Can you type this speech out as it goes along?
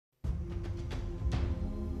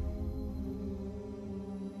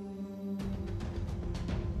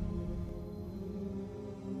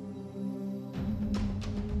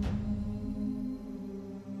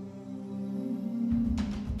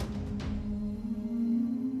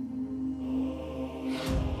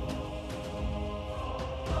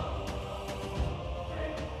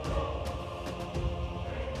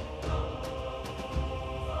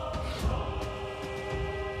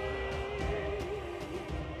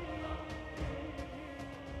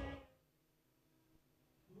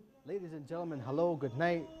Ladies and gentlemen, hello, good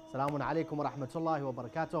night. Assalamu alaikum wa rahmatullahi wa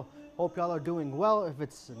barakatuh. Hope y'all are doing well. If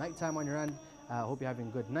it's nighttime on your end, hope you're having a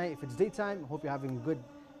good night. If it's daytime, hope you're having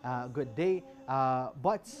a good day.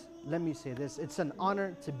 But let me say this, it's an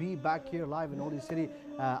honor to be back here live in Holy City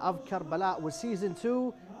of Karbala with season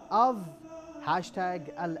 2 of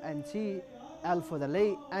hashtag LNT, L for the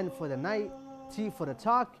late, N for the night, T for the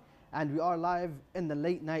talk. And we are live in the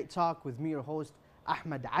late night talk with me, your host,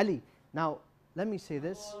 Ahmed Ali. Now, let me say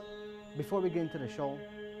this before we get into the show.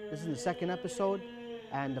 This is the second episode,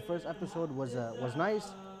 and the first episode was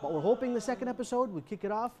nice, but we're hoping the second episode we kick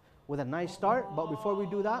it off with a nice start. But before we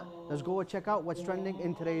do that, let's go and check out what's trending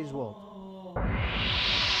in today's world.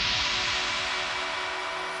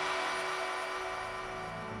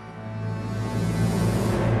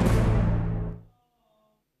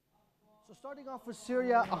 So starting off with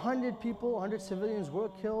Syria, 100 people, 100 civilians were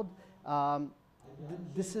killed.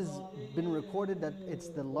 This has been recorded that it's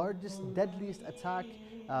the largest, deadliest attack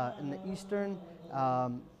in the eastern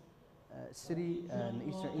city, in the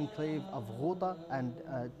eastern enclave of Ghouta, and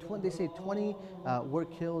they say 20 were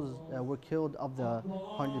killed of the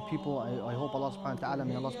 100 people. I hope Allah subhanahu wa ta'ala,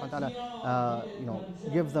 may Allah subhanahu wa ta'ala,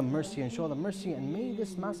 give them mercy and show them mercy, and may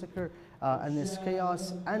this massacre and this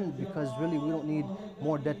chaos end, because really we don't need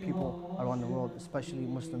more dead people around the world, especially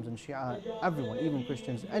Muslims and Shia, everyone, even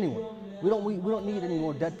Christians, anyone. We don't need any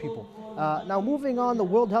more dead people. Now moving on, the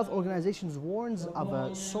World Health Organization warns of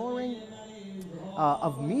a soaring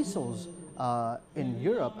of measles in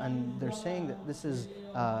Europe, and they're saying that this is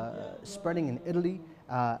spreading in Italy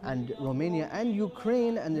and Romania and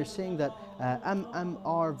Ukraine, and they're saying that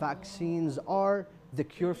MMR vaccines are the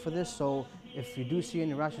cure for this. So if you do see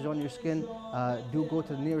any rashes on your skin, do go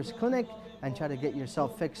to the nearest clinic and try to get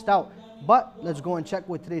yourself fixed out. But let's go and check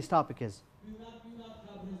what today's topic is.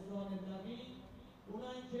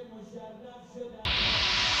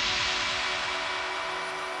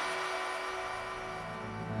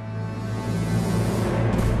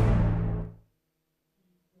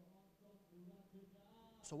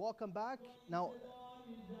 So welcome back. Now,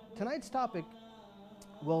 tonight's topic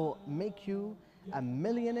will make you a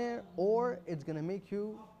millionaire, or it's going to make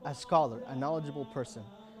you a scholar, a knowledgeable person.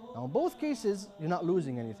 Now, in both cases, you're not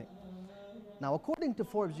losing anything. Now, according to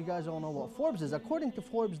Forbes, you guys all know what Forbes is. According to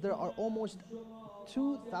Forbes, there are almost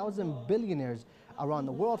 2,000 billionaires around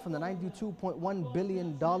the world, from the $92.1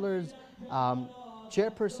 billion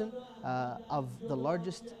chairperson of the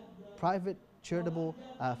largest private charitable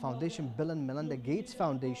foundation, Bill and Melinda Gates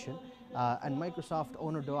Foundation, and Microsoft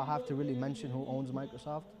owner. Do I have to really mention who owns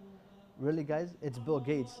Microsoft? Really, guys? It's Bill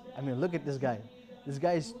Gates. I mean, look at this guy. This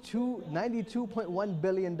guy is $92.1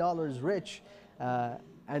 billion rich,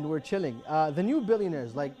 and we're chilling. The new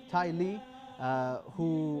billionaires like Tai Lee,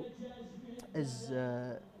 who is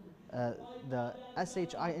the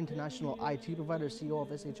SHI International IT provider, CEO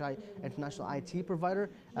of SHI International IT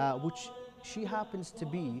provider, which she happens to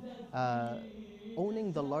be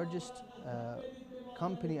owning the largest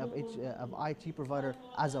company of IT provider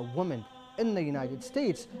as a woman in the United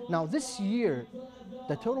States. Now this year,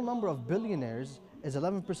 the total number of billionaires is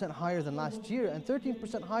 11% higher than last year and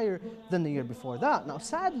 13% higher than the year before that. Now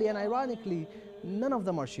sadly and ironically, none of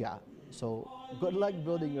them are Shia. So good luck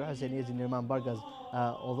building your Husseinias in your Imam Bargas.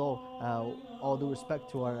 Although all due respect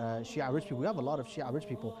to our Shia rich people, we have a lot of Shia rich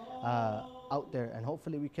people out there, and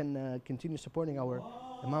hopefully we can continue supporting our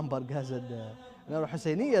Imam Bargas and our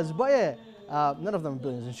Husseinias. But yeah, none of them are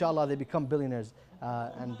billionaires. Inshallah, they become billionaires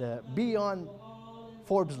and be on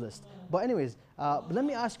Forbes list. But anyways, let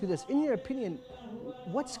me ask you this. In your opinion,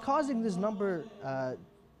 what's causing this number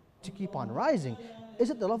to keep on rising? Is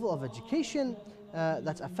it the level of education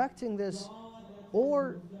that's affecting this?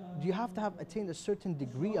 Or do you have to have attained a certain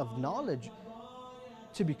degree of knowledge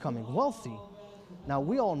to becoming wealthy? Now,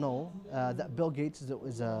 we all know that Bill Gates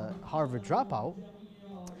is a Harvard dropout,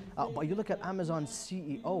 but you look at Amazon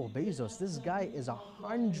CEO, Bezos, this guy is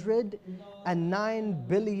 $109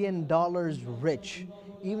 billion rich.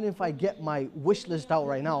 Even if I get my wish list out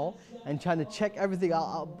right now and trying to check everything,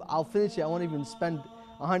 I'll finish it. I won't even spend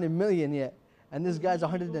 100 million yet. And this guy's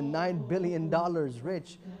 $109 billion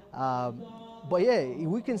rich. But yeah,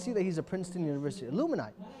 we can see that he's a Princeton University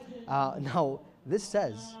alumni. Now, this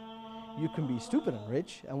says you can be stupid and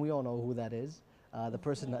rich, and we all know who that is. The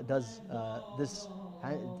person that does this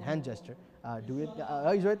hand gesture. Oh,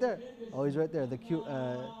 he's right there. Oh, he's right there, the cute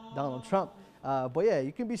Donald Trump. But yeah,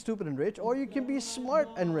 you can be stupid and rich, or you can be smart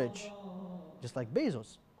and rich, just like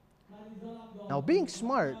Bezos. Now, being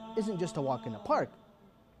smart isn't just a walk in the park.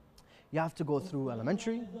 You have to go through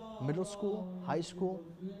elementary, middle school, high school,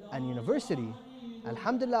 and university.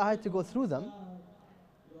 Alhamdulillah, I had to go through them.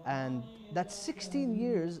 And that's 16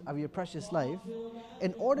 years of your precious life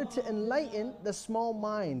in order to enlighten the small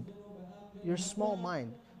mind, your small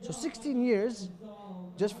mind. So 16 years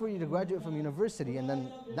just for you to graduate from university. And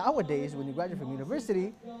then nowadays, when you graduate from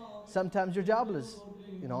university, sometimes you're jobless,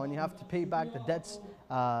 you know, and you have to pay back the debts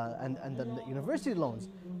and the university loans.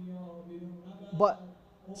 But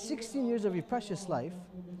 16 years of your precious life,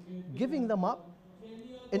 giving them up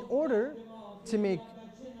in order to make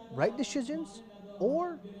right decisions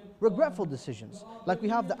or regretful decisions. Like we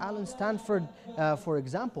have the Alan Stanford, for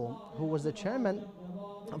example, who was the chairman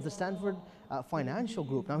of the Stanford Financial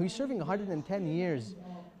Group. Now he's serving 110 years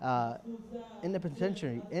in the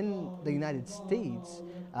penitentiary in the United States,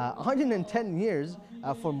 110 years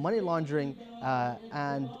for money laundering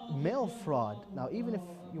and mail fraud. Now, even if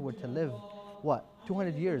you were to live, what,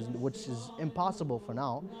 200 years, which is impossible for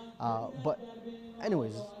now, but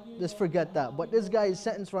anyways, just forget that. But this guy is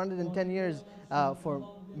sentenced for 110 years for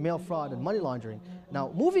mail fraud and money laundering.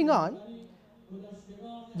 Now, moving on,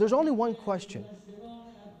 there's only one question,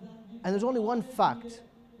 and there's only one fact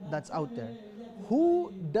that's out there.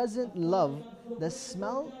 Who doesn't love the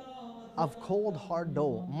smell of cold hard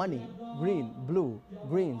dough? Money, green, blue,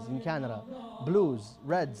 greens in Canada, blues,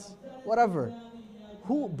 reds, whatever.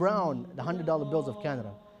 Who brown, the $100 bills of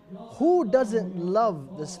Canada? Who doesn't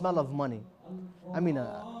love the smell of money? I mean,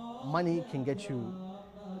 money can get you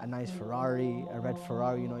a nice Ferrari, a red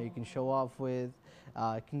Ferrari, you know, you can show off with.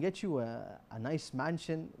 It can get you a nice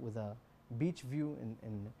mansion with a beach view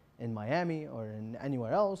in Miami or in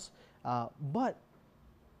anywhere else. But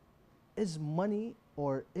is money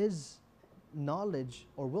or is knowledge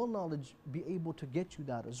or will knowledge be able to get you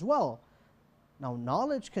that as well? Now,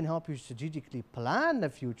 knowledge can help you strategically plan the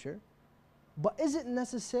future, but is it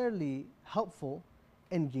necessarily helpful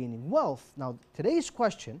in gaining wealth? Now, today's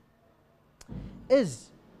question is,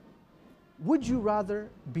 would you rather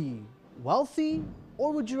be wealthy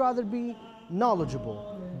or would you rather be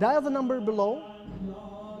knowledgeable? Dial the number below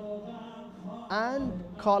and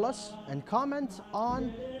call us and comment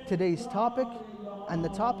on today's topic. And the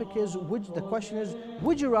topic is, the question is,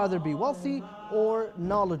 would you rather be wealthy or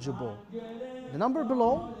knowledgeable? The number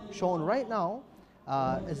below, shown right now,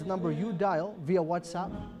 is the number you dial via WhatsApp,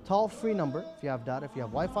 toll-free number if you have data, if you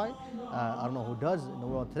have Wi-Fi. I don't know who does in the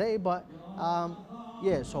world today, but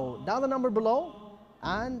yeah, so dial the number below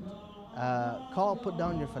and call, put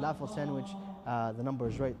down your falafel sandwich. The number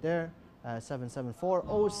is right there,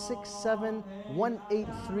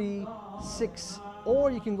 774-067-183-6.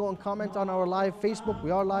 Or you can go and comment on our live Facebook.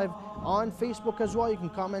 We are live on Facebook as well. You can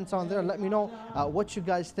comment on there and let me know what you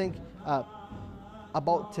guys think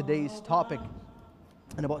about today's topic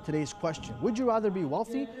and about today's question. Would you rather be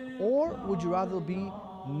wealthy or would you rather be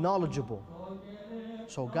knowledgeable?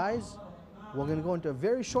 So guys, we're going to go into a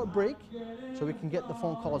very short break so we can get the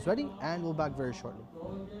phone calls ready, and we'll be back very shortly.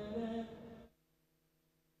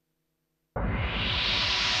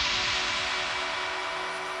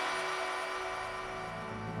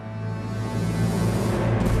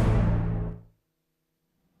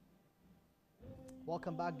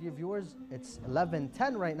 Welcome back, dear viewers. It's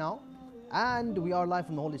 11:10 right now, and we are live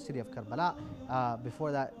from the holy city of Karbala.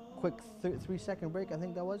 Before that quick 3-second break, I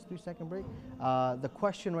think that was 3-second break, the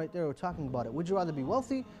question right there, we're talking about it. Would you rather be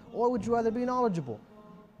wealthy or would you rather be knowledgeable?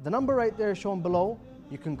 The number right there shown below,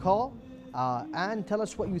 you can call and tell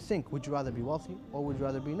us what you think. Would you rather be wealthy or would you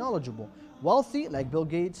rather be knowledgeable? Wealthy, like Bill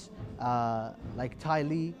Gates, like Ty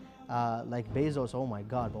Lee, like Bezos, oh my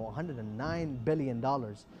God, $109 billion.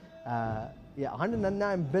 Yeah,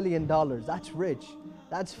 $109 billion, that's rich.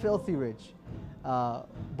 That's filthy rich.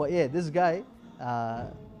 But yeah, this guy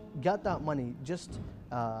got that money just,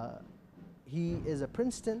 he is a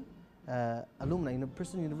Princeton alumni,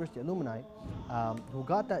 Princeton University alumni, who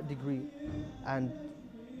got that degree, and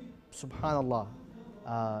subhanallah,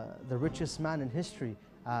 the richest man in history,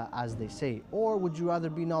 as they say. Or would you rather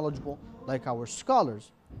be knowledgeable like our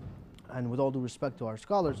scholars? And with all due respect to our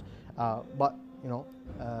scholars, but you know,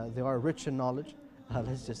 they are rich in knowledge.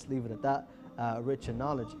 Let's just leave it at that, rich in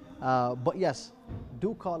knowledge. But yes,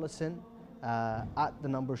 do call us in at the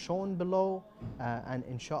number shown below, and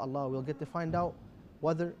inshallah we'll get to find out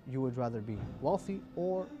whether you would rather be wealthy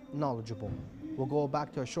or knowledgeable. We'll go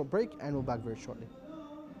back to a short break and we'll be back very shortly.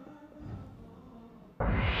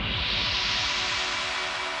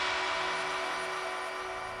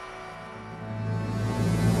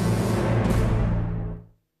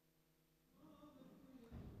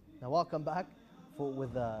 Now welcome back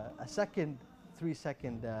with a second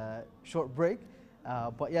 3-second short break.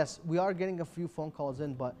 But yes, we are getting a few phone calls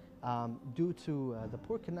in, but due to the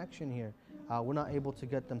poor connection here, we're not able to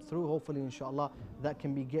get them through. Hopefully, inshallah, that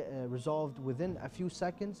can be resolved within a few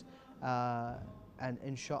seconds. And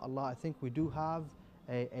inshallah, I think we do have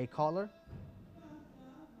a caller.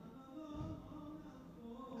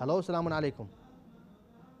 Hello, assalamu alaikum.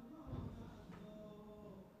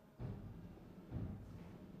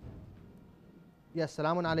 Yes,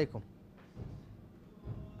 assalamu alaikum.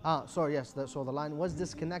 Sorry, yes, so the line was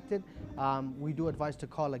disconnected. We do advise to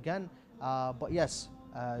call again. But yes,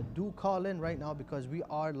 do call in right now because we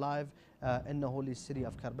are live in the holy city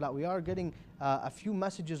of Karbala. We are getting a few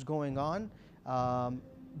messages going on.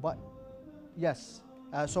 But yes,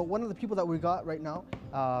 so one of the people that we got right now,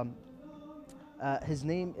 his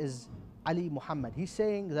name is Ali Muhammad. He's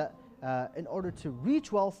saying that in order to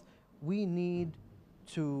reach wealth, we need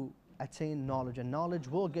to attain knowledge, and knowledge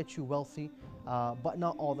will get you wealthy, but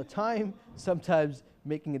not all the time. Sometimes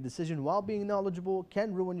making a decision while being knowledgeable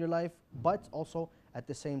can ruin your life, but also at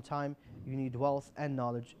the same time, you need wealth and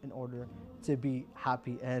knowledge in order to be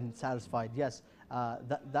happy and satisfied. Yes,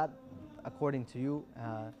 that according to you,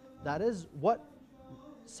 that is what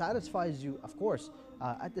satisfies you, of course.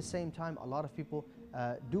 At the same time, a lot of people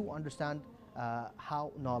do understand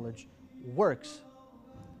how knowledge works.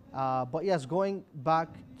 But yes, going back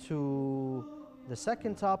to the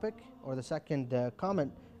second topic, or the second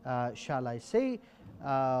comment, shall I say,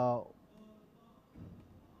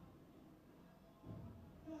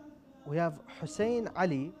 we have Hussein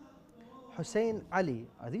Ali. Hussein Ali,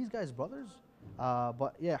 are these guys brothers?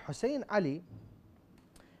 But yeah, Hussein Ali,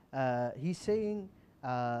 he's saying,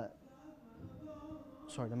 sorry,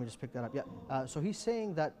 let me just pick that up. Yeah, so he's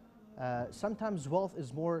saying that sometimes wealth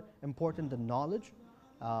is more important than knowledge.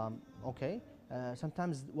 Okay,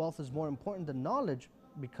 sometimes wealth is more important than knowledge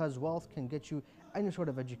because wealth can get you any sort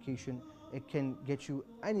of education. It can get you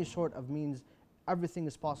any sort of means. Everything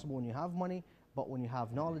is possible when you have money, but when you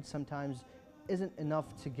have knowledge, sometimes isn't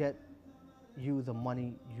enough to get you the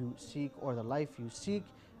money you seek or the life you seek.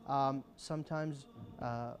 Sometimes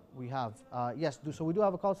we have. Yes, so we do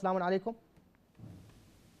have a call. Assalamu alaikum.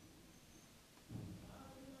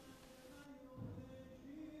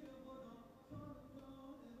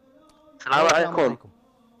 Assalamu alaikum.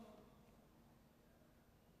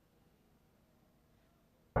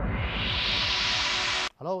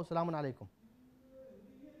 Hello, assalamu alaikum.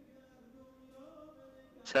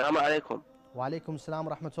 Assalamu alaikum. Wa alaikum assalam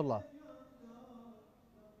wa rahmatullah.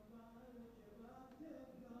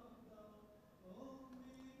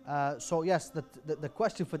 So yes, the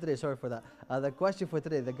question for today, sorry for that. The question for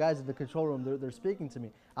today, the guys in the control room, they're speaking to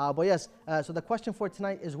me. But yes, so the question for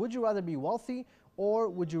tonight is, would you rather be wealthy or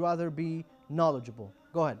would you rather be knowledgeable?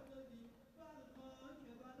 Go ahead.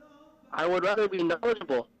 I would rather be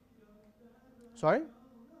knowledgeable. Sorry?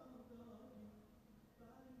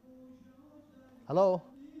 Hello?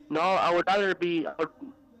 No, I would rather be...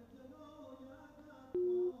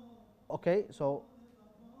 Okay, so...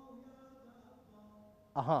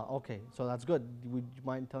 okay, so that's good. Would you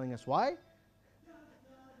mind telling us why?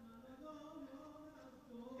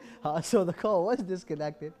 So the call was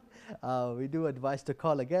disconnected. We do advise to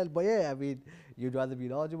call again. But yeah, I mean, you'd rather be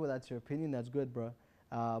knowledgeable. That's your opinion. That's good, bro.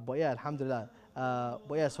 But yeah, alhamdulillah.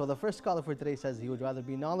 But yeah, so the first caller for today says he would rather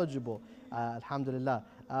be knowledgeable. Alhamdulillah.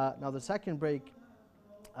 Now the second break.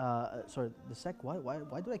 Sorry,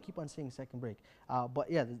 why do I keep on saying second break? But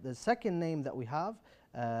yeah, the second name that we have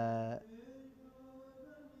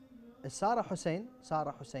is Sarah Hussein.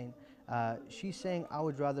 Sarah Hussein. She's saying, I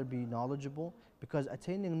would rather be knowledgeable because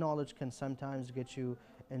attaining knowledge can sometimes get you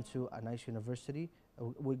into a nice university,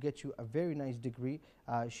 will get you a very nice degree.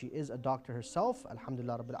 She is a doctor herself,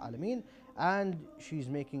 alhamdulillah rabbil alameen, and she's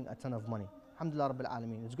making a ton of money. Alhamdulillah rabbil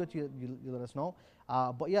alameen. It's good you let us know.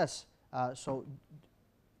 But yes, so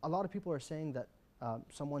a lot of people are saying that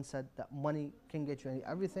someone said that money can get you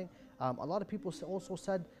everything. A lot of people also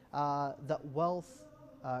said that wealth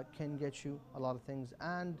can get you a lot of things,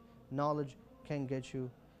 and knowledge can get you.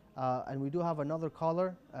 And we do have another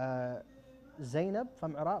caller, Zainab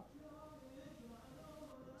from Iraq.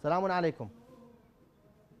 Assalamu alaikum.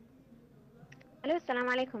 Hello,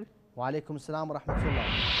 assalamu alaikum. Wa alaikum assalam wa rahmatullah.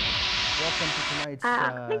 Welcome to tonight's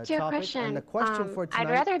Thanks to your topic. question. And the question for tonight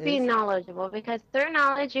I'd rather be is, knowledgeable because through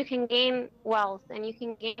knowledge you can gain wealth and you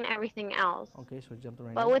can gain everything else. okay, so jump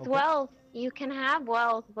right But in. with Okay. wealth, you can have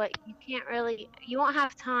wealth, but you won't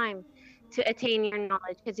have time to attain your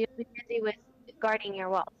knowledge because you'll be busy with guarding your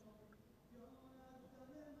wealth.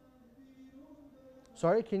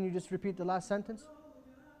 Sorry, can you just repeat the last sentence?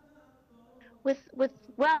 With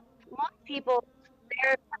wealth, most people they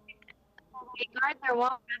guard their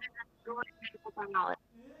wealth rather than their knowledge.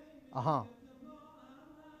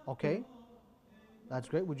 Okay. That's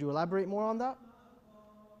great. Would you elaborate more on that?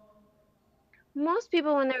 Most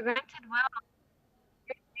people, when they're granted wealth,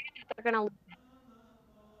 they're scared that they're gonna lose it,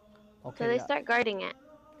 so Okay, they yeah. start guarding it.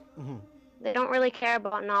 Mm-hmm. They don't really care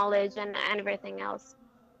about knowledge and everything else.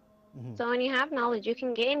 Mm-hmm. So when you have knowledge, you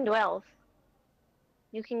can gain wealth.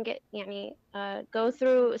 You can get, go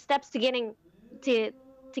through steps to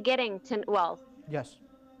to getting to wealth. Yes.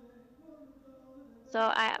 So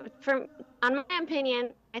on my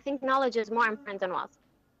opinion, I think knowledge is more important than wealth.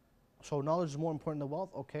 So knowledge is more important than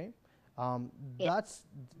wealth. Okay, um, Yeah.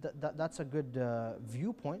 that's a good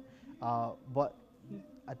viewpoint. But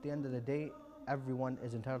at the end of the day, everyone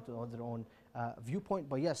is entitled to their own viewpoint.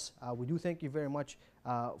 But yes, we do thank you very much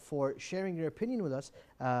for sharing your opinion with us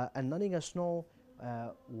and letting us know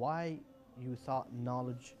why you thought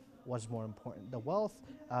knowledge was more important, the wealth,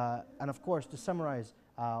 and of course, to summarize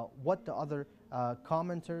what the other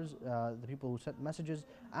commenters, the people who sent messages,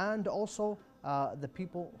 and also the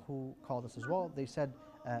people who called us as well, they said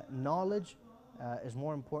knowledge is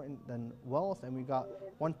more important than wealth, and we got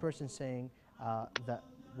one person saying that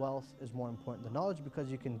wealth is more important than knowledge because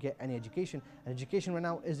you can get any education. And education right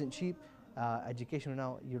now isn't cheap. Education right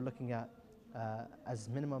now you're looking at as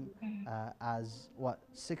minimum as what,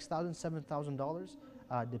 $6,000,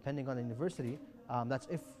 $7,000, depending on the university. That's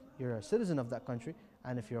if you're a citizen of that country,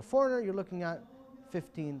 and if you're a foreigner, you're looking at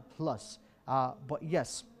 15 plus. But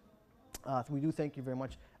yes, we do thank you very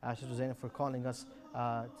much, Sister Zainab, for calling us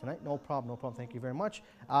tonight. No problem, no problem. Thank you very much.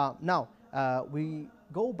 Now, we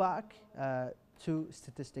go back to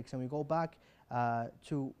statistics and we go back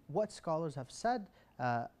to what scholars have said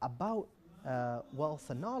about wealth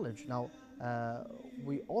and knowledge. Now,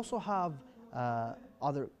 we also have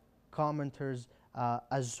other commenters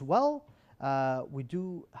as well. We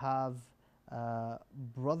do have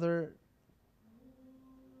Brother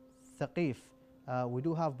Thaqif. We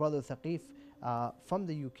do have Brother Thaqif from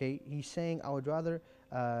the UK. He's saying, I would rather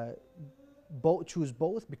choose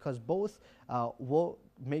both because both will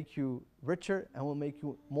make you richer and will make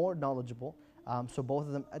you more knowledgeable. So both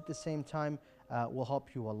of them at the same time will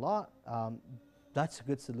help you a lot. That's a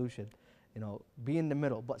good solution. You know, be in the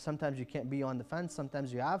middle. But sometimes you can't be on the fence.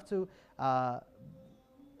 Sometimes you have to.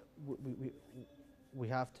 We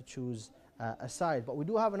have to choose a side. But we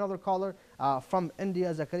do have another caller from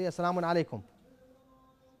India. Zakaria, assalamu alaikum.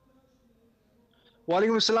 Wa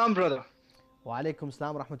alaikum assalam, brother. Wa alaikum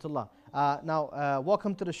assalam wa rahmatullah. Now,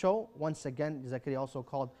 welcome to the show. Once again, Zakaria also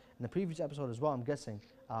called in the previous episode as well. I'm guessing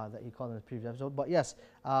that he called in the previous episode. But yes,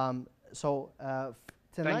 tonight's so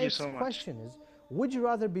much. question is, would you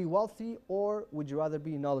rather be wealthy or would you rather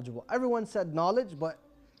be knowledgeable? Everyone said knowledge, but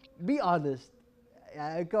be honest.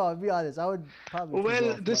 Go on, be honest. I would probably choose Well,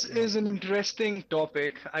 wealth, this but, you know. is an interesting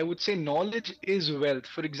topic. I would say knowledge is wealth.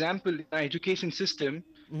 For example, in our education system,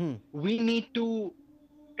 we need to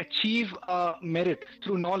achieve merit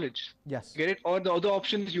through knowledge. Yes. Get it? Or the other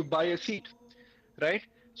option is you buy a seat, right?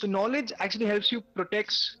 So knowledge actually helps you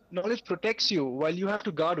knowledge protects you while you have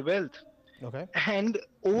to guard wealth. Okay. And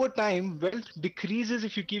over time, wealth decreases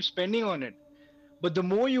if you keep spending on it. But the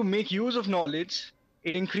more you make use of knowledge,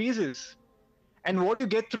 it increases. And what you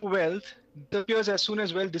get through wealth disappears as soon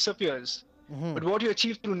as wealth disappears. But what you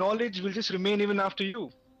achieve through knowledge will just remain even after you.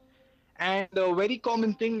 And the very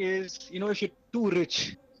common thing is, if you're too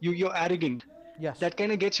rich, you're arrogant. Yes. That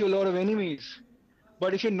kind of gets you a lot of enemies.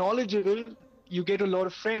 But if you're knowledgeable, you get a lot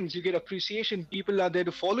of friends, you get appreciation, people are there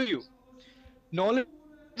to follow you. Knowledge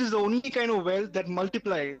is the only kind of wealth that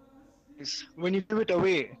multiplies when you give it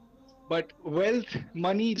away. But wealth,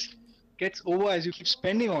 money gets over as you keep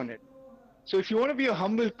spending on it. So if you want to be a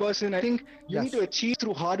humble person, I think you need to achieve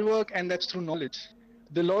through hard work, and that's through knowledge.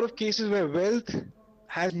 There are a lot of cases where wealth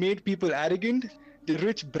has made people arrogant. The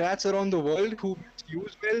rich brats around the world who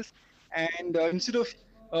use wealth, and instead of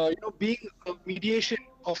being a mediation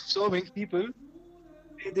of serving people,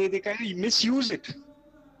 they kind of misuse it.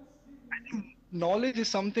 I think knowledge is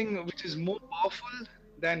something which is more powerful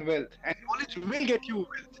than wealth, and knowledge will get you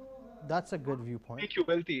wealth. That's a good viewpoint. Make you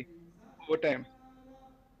wealthy over time.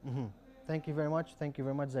 Thank you very much. Thank you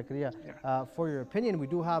very much, Zakaria, for your opinion. We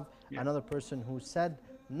do have another person who said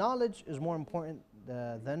knowledge is more important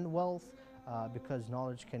than wealth because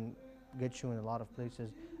knowledge can get you in a lot of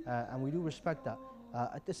places, and we do respect that.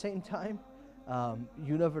 At the same time,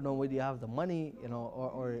 you never know whether you have the money,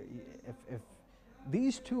 or if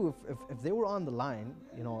these two, if they were on the line,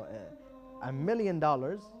 $1 million,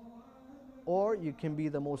 or you can be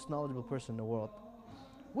the most knowledgeable person in the world.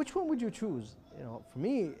 Which one would you choose? For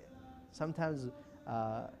me, sometimes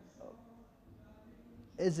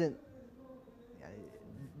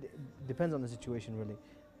depends on the situation really.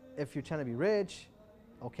 If you're trying to be rich,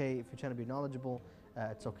 okay. If you're trying to be knowledgeable,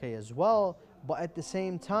 it's okay as well. But at the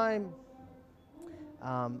same time,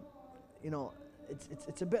 you know,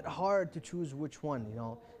 it's a bit hard to choose which one. You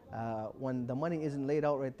know, when the money isn't laid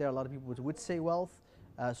out right there, a lot of people would say wealth,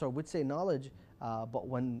 would say knowledge. But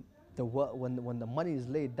when when the money is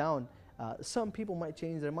laid down, some people might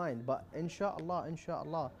change their mind. But inshallah,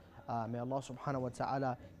 may Allah subhanahu wa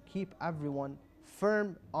taala keep everyone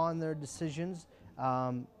firm on their decisions.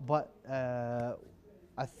 But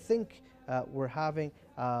I think we're having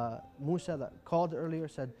Musa that called earlier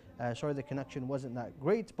said, sorry, the connection wasn't that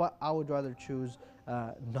great, but I would rather choose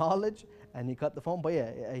knowledge. And he cut the phone. But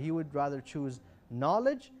yeah, he would rather choose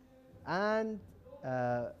knowledge and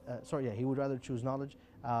he would rather choose knowledge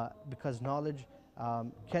because knowledge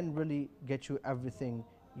can really get you everything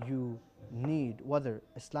you need, whether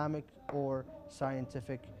Islamic or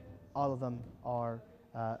scientific. All of them are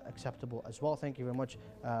acceptable as well. Thank you very much,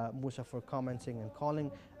 Musa, for commenting and calling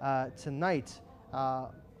tonight.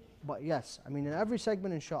 But yes, I mean, in every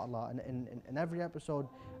segment, inshallah, in every episode,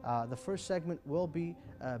 the first segment will be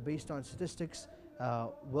based on statistics,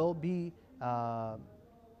 will be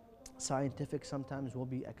scientific, sometimes will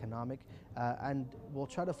be economic, and we'll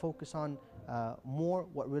try to focus on more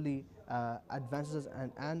what really advances us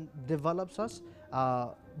and develops us.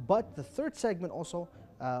 But the third segment also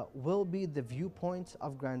will be the viewpoints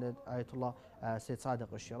of Granddad Ayatollah Sayyid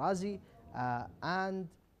Sadiq al-Shirazi and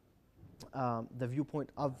the viewpoint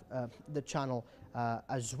of the channel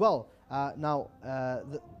as well.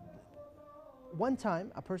 One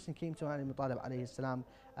time a person came to Ali Talib alayhi salam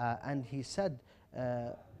and he said,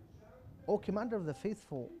 O Commander of the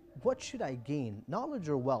Faithful, what should I gain, knowledge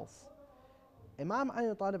or wealth? Imam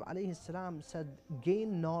Ali Talib alayhi salam said,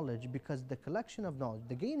 gain knowledge, because the collection of knowledge,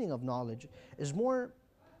 the gaining of knowledge is more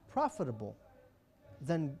profitable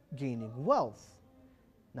than gaining wealth.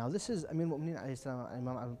 Now this is Amir al-Mu'mineen alayhi salam,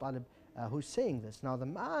 Imam Ali Talib, who's saying this. Now the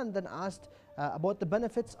man then asked about the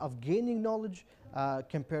benefits of gaining knowledge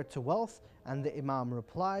compared to wealth, and the Imam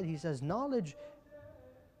replied, he says, knowledge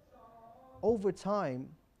over time,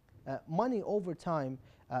 money over time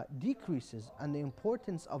decreases, and the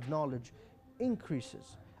importance of knowledge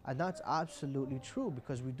increases. And that's absolutely true,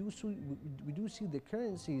 because we do see the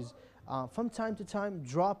currencies from time to time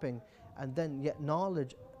dropping, and then yet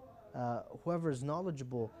knowledge, whoever is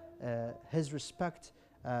knowledgeable, his respect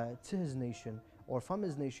to his nation or from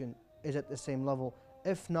his nation is at the same level,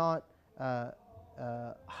 if not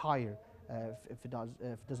higher, if it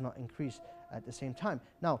does not increase at the same time.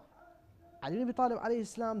 Now, Ali ibn Abi Talib alayhi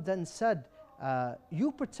salam then said,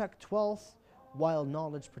 you protect wealth while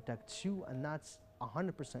knowledge protects you, and that's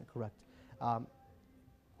 100% correct.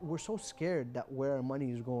 We're so scared that where our money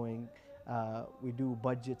is going, we do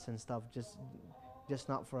budgets and stuff just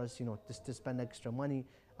not for us, you know, just to spend extra money.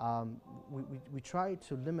 We try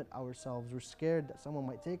to limit ourselves. We're scared that someone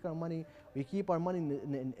might take our money. We keep our money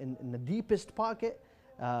in the deepest pocket,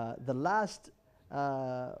 the last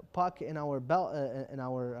pocket in our belt, in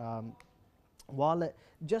our wallet,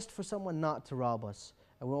 just for someone not to rob us.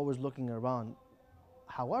 And we're always looking around.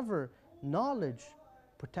 However, knowledge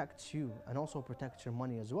protects you and also protects your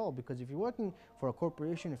money as well, because if you're working for a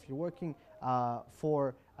corporation, if you're working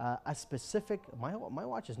for a specific, my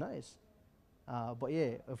watch is nice, but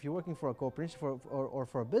yeah, if you're working for a corporation or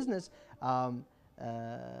for a business,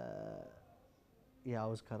 yeah, I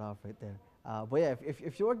was cut off right there. But yeah,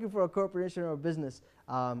 if you're working for a corporation or a business,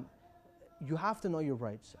 you have to know your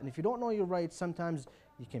rights. And if you don't know your rights, sometimes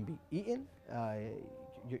you can be eaten.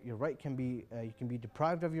 Your right can be, you can be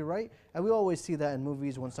deprived of your right. And we always see that in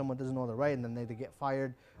movies when someone doesn't know the right and then they get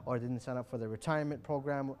fired or didn't sign up for the retirement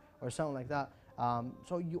program or something like that.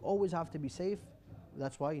 So you always have to be safe.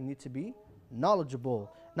 That's why you need to be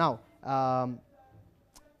knowledgeable. Now, Imam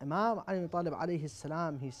Ali Talib alayhi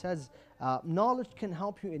salam, he says, knowledge can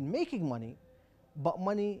help you in making money, but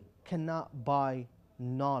money cannot buy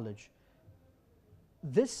knowledge.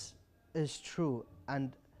 This is true,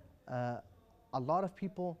 and a lot of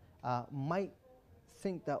people might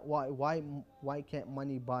think that why can't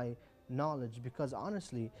money buy knowledge? Because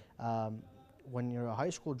honestly, when you're a high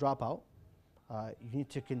school dropout, you need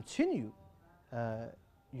to continue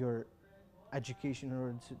your education in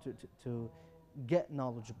order to get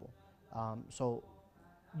knowledgeable. So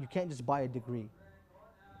you can't just buy a degree.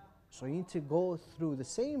 So you need to go through the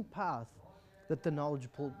same path that the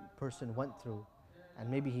knowledgeable person went through, and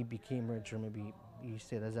maybe he became rich, or maybe he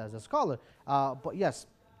stayed as a scholar. But yes,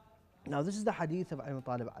 now this is the hadith of Ibn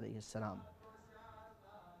Talib alayhi salam.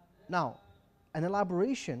 Now, an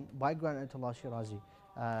elaboration by Grand Ayatollah Shirazi,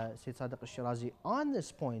 Sayyid Sadiq al-Shirazi, on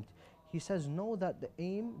this point, he says, know that the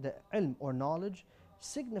ilm or knowledge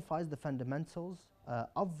signifies the fundamentals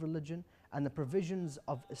of religion and the provisions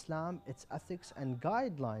of Islam, its ethics and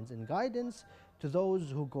guidelines and guidance to those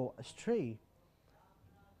who go astray.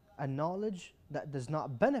 And knowledge that does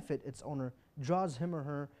not benefit its owner draws him or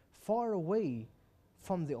her far away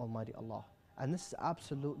from the Almighty Allah. And this is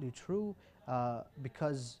absolutely true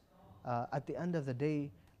because at the end of the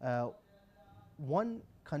day, one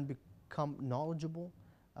can become knowledgeable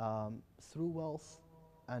through wealth,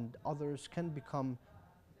 and others can become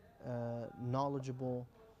knowledgeable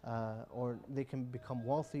or they can become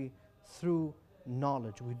wealthy through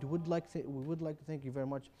knowledge. We would like to thank you very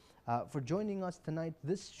much for joining us tonight.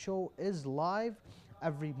 This show is live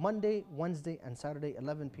every Monday, Wednesday, and Saturday,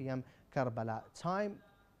 11 p.m. Karbala time.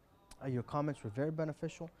 Your comments were very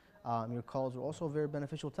beneficial. Your calls were also very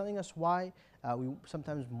beneficial, telling us why we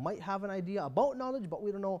sometimes might have an idea about knowledge, but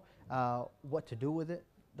we don't know what to do with it.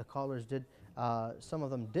 The callers did, some of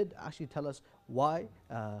them did actually tell us why,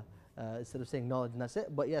 instead of saying knowledge and that's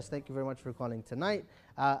it. But yes, thank you very much for calling tonight.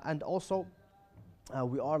 And also,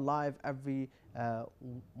 we are live every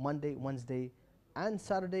Monday, Wednesday, and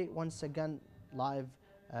Saturday, once again, live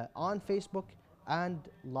on Facebook and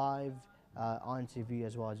live on TV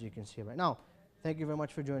as well, as you can see right now. Thank you very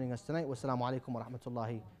much for joining us tonight. Wassalamu alaikum wa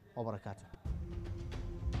rahmatullahi wa barakatuh.